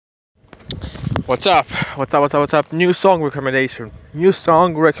What's up? What's up? New song recommendation.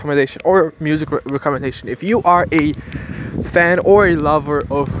 Or music recommendation. If you are a fan or a lover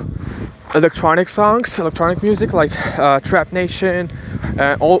of electronic songs, electronic music like Trap Nation,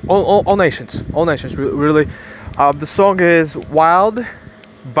 all nations, really. The song is "Wild"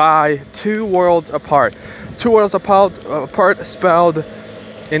 by Two Worlds Apart. Two Worlds Apart spelled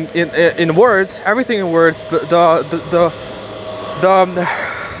in words. Everything in words.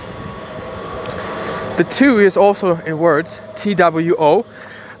 The two is also in words, TWO,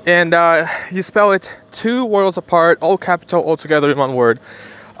 and you spell it two worlds apart, all capital, all together in one word.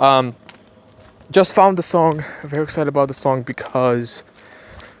 Just found the song, very excited about the song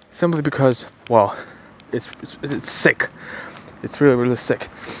simply because, well, it's sick. It's really sick.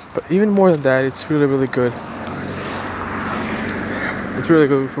 But even more than that, it's really good. It's really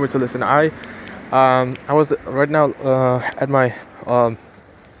good for me to listen. I was right now at my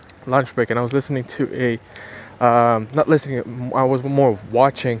lunch break, and I was listening to not listening, I was more of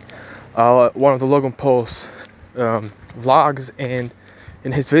watching one of the Logan Paul's vlogs, and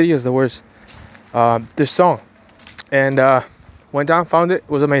in his videos there was this song, and went down, found it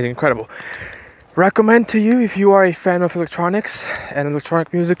was amazing, incredible. Recommend to you if you are a fan of electronics and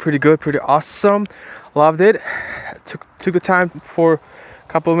electronic music. Pretty good, pretty awesome. Loved it. Took the time for a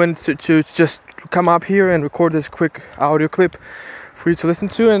couple of minutes to just come up here and record this quick audio clip for you to listen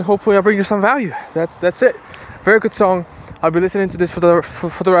to, and hopefully I'll bring you some value. That's it. Very good song. I'll be listening to this for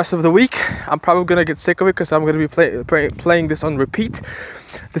the rest of the week. I'm probably gonna get sick of it because I'm gonna be playing this on repeat.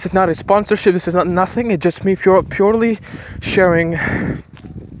 This is not a sponsorship. This is not nothing. It's just me purely sharing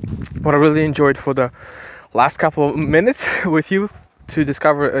what I really enjoyed for the last couple of minutes with you to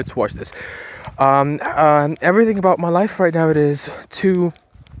discover. To watch this. Everything about my life right now. It is 2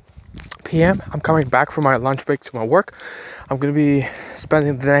 p.m. I'm coming back from my lunch break to my work. I'm gonna be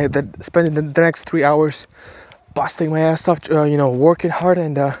spending the next 3 hours busting my ass off, working hard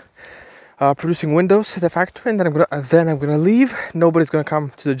and producing windows at the factory. And then I'm gonna leave. Nobody's gonna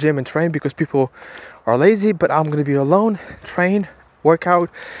come to the gym and train because people are lazy. But I'm gonna be alone, train, work out,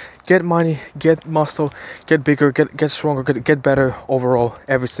 get money, get muscle, get bigger, get stronger, get better overall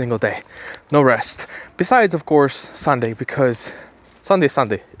every single day. No rest. Besides, of course, Sunday, because Sunday.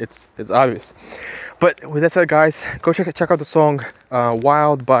 It's obvious. But with that said, guys, go check out the song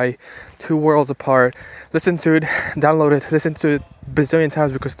 "Wild" by Two Worlds Apart. Listen to it, download it, listen to it bazillion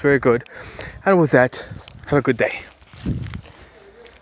times because it's very good. And with that, have a good day.